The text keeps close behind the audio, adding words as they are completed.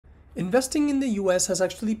Investing in the US has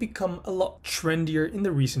actually become a lot trendier in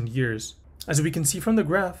the recent years. As we can see from the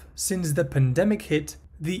graph, since the pandemic hit,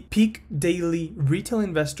 the peak daily retail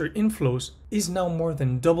investor inflows is now more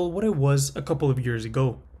than double what it was a couple of years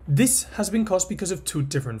ago. This has been caused because of two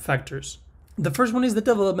different factors. The first one is the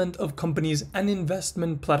development of companies and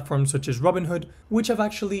investment platforms such as Robinhood, which have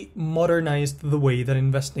actually modernized the way that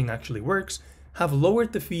investing actually works, have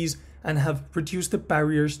lowered the fees, and have reduced the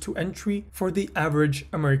barriers to entry for the average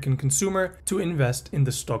American consumer to invest in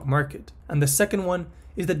the stock market. And the second one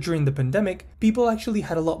is that during the pandemic, people actually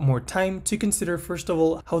had a lot more time to consider, first of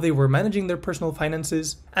all, how they were managing their personal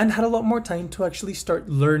finances, and had a lot more time to actually start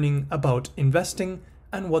learning about investing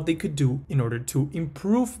and what they could do in order to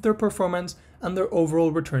improve their performance and their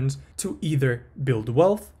overall returns to either build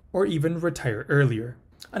wealth or even retire earlier.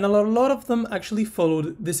 And a lot of them actually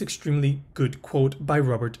followed this extremely good quote by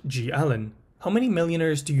Robert G. Allen. How many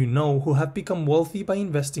millionaires do you know who have become wealthy by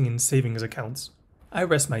investing in savings accounts? I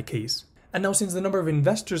rest my case. And now, since the number of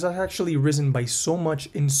investors has actually risen by so much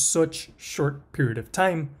in such short period of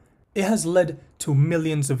time, it has led to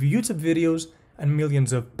millions of YouTube videos and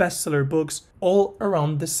millions of bestseller books all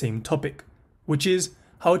around the same topic, which is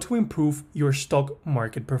how to improve your stock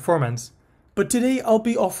market performance. But today I'll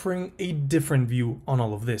be offering a different view on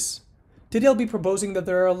all of this. Today I'll be proposing that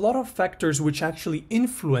there are a lot of factors which actually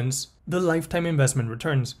influence the lifetime investment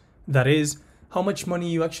returns. That is, how much money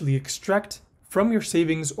you actually extract from your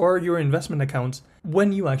savings or your investment accounts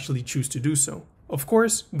when you actually choose to do so. Of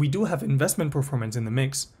course, we do have investment performance in the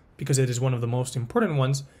mix because it is one of the most important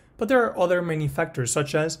ones, but there are other many factors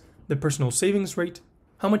such as the personal savings rate,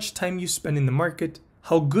 how much time you spend in the market,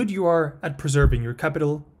 how good you are at preserving your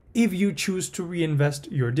capital, if you choose to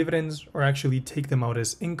reinvest your dividends or actually take them out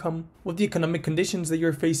as income, what the economic conditions that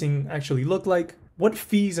you're facing actually look like, what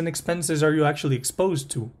fees and expenses are you actually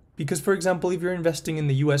exposed to. Because, for example, if you're investing in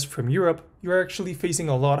the US from Europe, you're actually facing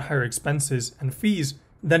a lot higher expenses and fees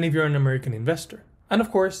than if you're an American investor. And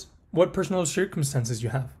of course, what personal circumstances you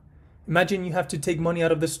have. Imagine you have to take money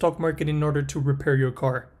out of the stock market in order to repair your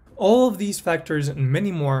car. All of these factors and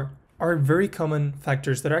many more are very common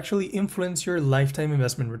factors that actually influence your lifetime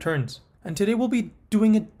investment returns. And today we'll be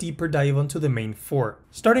doing a deeper dive onto the main four,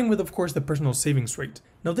 starting with, of course, the personal savings rate.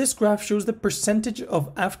 Now, this graph shows the percentage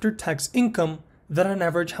of after-tax income that an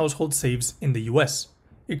average household saves in the US.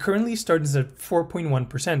 It currently starts at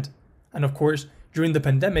 4.1%, and of course, during the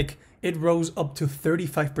pandemic, it rose up to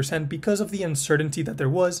 35% because of the uncertainty that there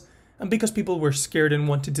was, and because people were scared and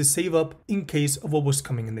wanted to save up in case of what was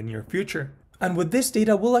coming in the near future. And with this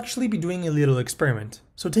data, we'll actually be doing a little experiment.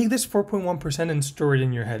 So take this 4.1% and store it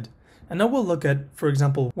in your head. And now we'll look at, for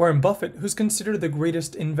example, Warren Buffett, who's considered the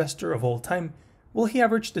greatest investor of all time. Well, he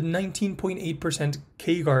averaged a 19.8%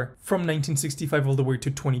 CAGR from 1965 all the way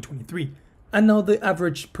to 2023. And now the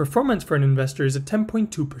average performance for an investor is at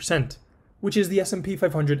 10.2%, which is the S&P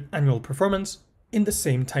 500 annual performance in the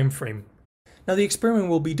same time frame. Now, the experiment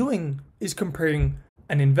we'll be doing is comparing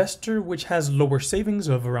an investor which has lower savings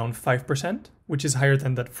of around 5%, which is higher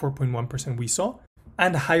than that 4.1% we saw,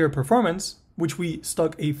 and higher performance, which we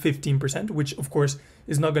stuck a 15%, which of course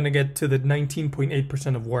is not going to get to the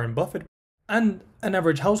 19.8% of Warren Buffett, and an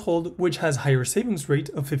average household which has higher savings rate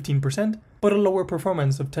of 15%, but a lower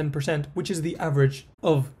performance of 10%, which is the average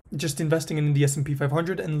of just investing in the S&P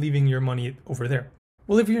 500 and leaving your money over there.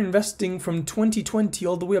 Well, if you're investing from 2020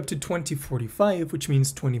 all the way up to 2045, which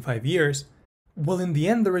means 25 years, well, in the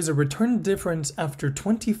end, there is a return difference after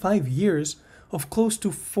 25 years of close to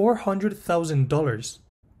 $400,000.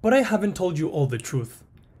 But I haven't told you all the truth,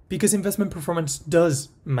 because investment performance does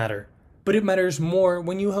matter. But it matters more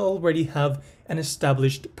when you already have an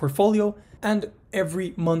established portfolio and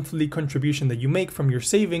every monthly contribution that you make from your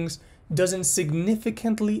savings doesn't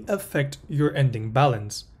significantly affect your ending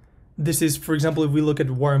balance. This is, for example, if we look at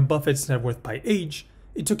Warren Buffett's net worth by age,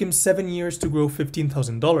 it took him 7 years to grow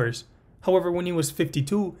 $15,000. However, when he was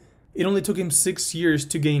 52, it only took him 6 years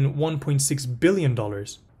to gain $1.6 billion.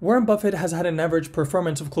 Warren Buffett has had an average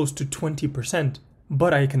performance of close to 20%,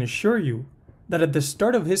 but I can assure you that at the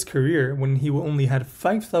start of his career, when he only had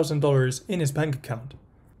 $5,000 in his bank account,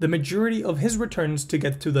 the majority of his returns to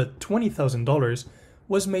get to the $20,000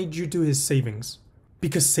 was made due to his savings.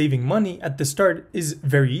 Because saving money at the start is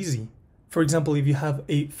very easy. For example, if you have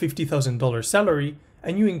a $50,000 salary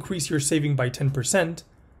and you increase your saving by 10%,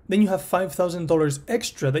 then you have $5,000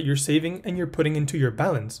 extra that you're saving and you're putting into your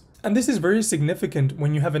balance. And this is very significant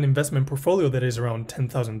when you have an investment portfolio that is around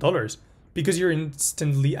 $10,000, because you're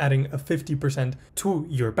instantly adding a 50% to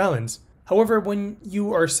your balance. However, when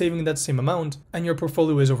you are saving that same amount and your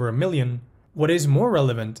portfolio is over $1 million, what is more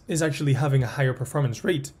relevant is actually having a higher performance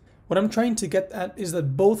rate. What I'm trying to get at is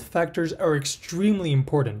that both factors are extremely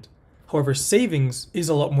important. However, savings is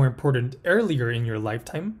a lot more important earlier in your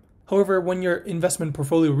lifetime. However, when your investment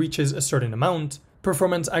portfolio reaches a certain amount,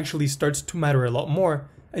 performance actually starts to matter a lot more,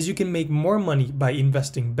 as you can make more money by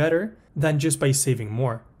investing better than just by saving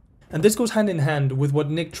more. And this goes hand in hand with what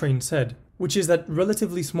Nick Train said, which is that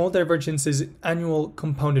relatively small divergences in annual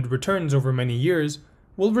compounded returns over many years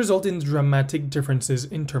will result in dramatic differences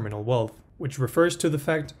in terminal wealth, which refers to the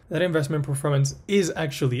fact that investment performance is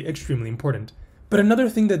actually extremely important. But another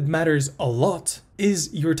thing that matters a lot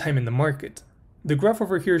is your time in the market. The graph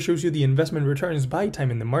over here shows you the investment returns by time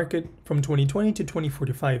in the market from 2020 to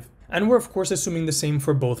 2045, and we're of course assuming the same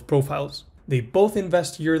for both profiles. They both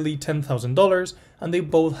invest yearly $10,000 and they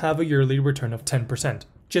both have a yearly return of 10%,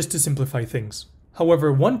 just to simplify things.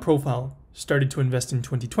 However, one profile started to invest in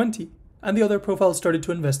 2020 and the other profile started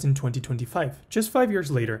to invest in 2025, just 5 years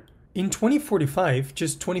later. In 2045,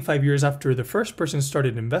 just 25 years after the first person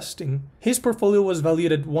started investing, his portfolio was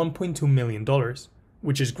valued at $1.2 million.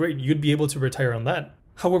 Which is great, you'd be able to retire on that.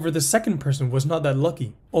 However, the second person was not that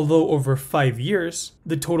lucky. Although over 5 years,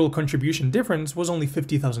 the total contribution difference was only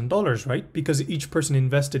 $50,000, right? Because each person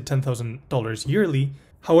invested $10,000 yearly.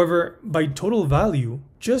 However, by total value,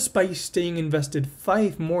 just by staying invested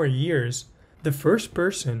 5 more years, the first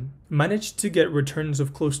person managed to get returns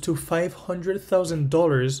of close to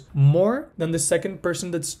 $500,000 more than the second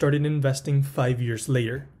person that started investing 5 years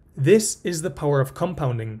later. This is the power of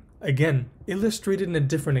compounding. Again, illustrated in a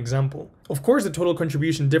different example. Of course, the total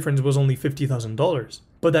contribution difference was only $50,000,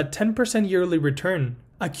 but that 10% yearly return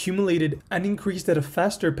accumulated and increased at a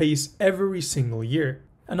faster pace every single year.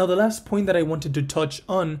 And now the last point that I wanted to touch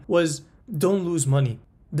on was don't lose money.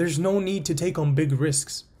 There's no need to take on big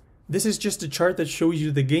risks. This is just a chart that shows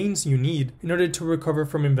you the gains you need in order to recover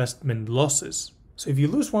from investment losses. So if you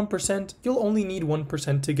lose 1%, you'll only need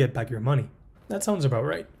 1% to get back your money. That sounds about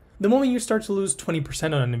right. The moment you start to lose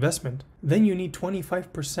 20% on an investment, then you need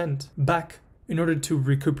 25% back in order to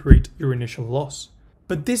recuperate your initial loss.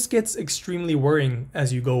 But this gets extremely worrying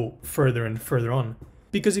as you go further and further on.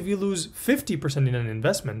 Because if you lose 50% in an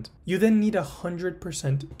investment, you then need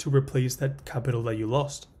 100% to replace that capital that you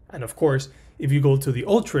lost. And of course, if you go to the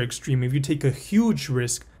ultra extreme, if you take a huge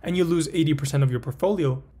risk and you lose 80% of your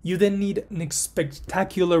portfolio, you then need a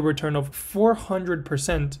spectacular return of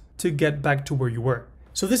 400% to get back to where you were.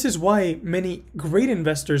 So this is why many great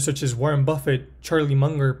investors such as Warren Buffett, Charlie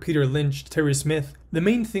Munger, Peter Lynch, Terry Smith, the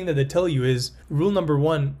main thing that they tell you is rule number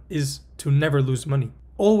 1 is to never lose money.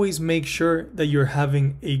 Always make sure that you're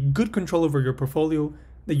having a good control over your portfolio,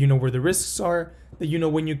 that you know where the risks are, that you know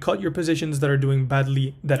when you cut your positions that are doing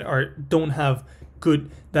badly, that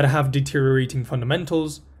have deteriorating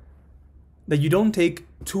fundamentals, that you don't take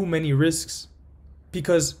too many risks,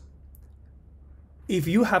 because if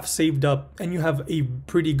you have saved up and you have a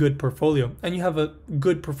pretty good portfolio and you have a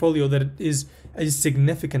good portfolio that is a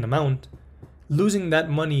significant amount, losing that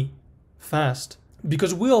money fast,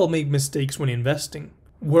 because we all make mistakes when investing.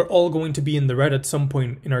 We're all going to be in the red at some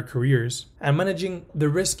point in our careers, and managing the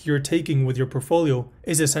risk you're taking with your portfolio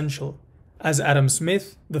is essential. As Adam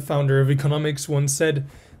Smith, the founder of economics, once said,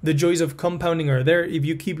 the joys of compounding are there if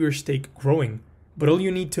you keep your stake growing, but all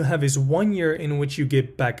you need to have is 1 year in which you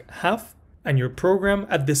give back half, and your program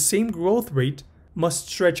at the same growth rate must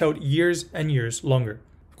stretch out years and years longer.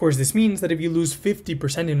 Of course, this means that if you lose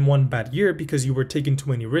 50% in one bad year because you were taking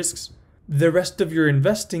too many risks, the rest of your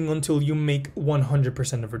investing until you make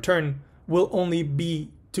 100% of return will only be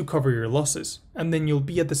to cover your losses. And then you'll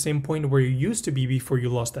be at the same point where you used to be before you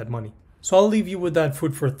lost that money. So I'll leave you with that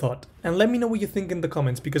food for thought. And let me know what you think in the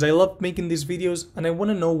comments, because I love making these videos and I want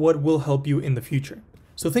to know what will help you in the future.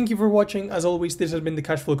 So thank you for watching. As always, this has been the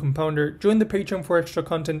Cashflow Compounder. Join the Patreon for extra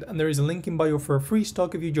content, and there is a link in bio for a free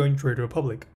stock if you join Trade Republic.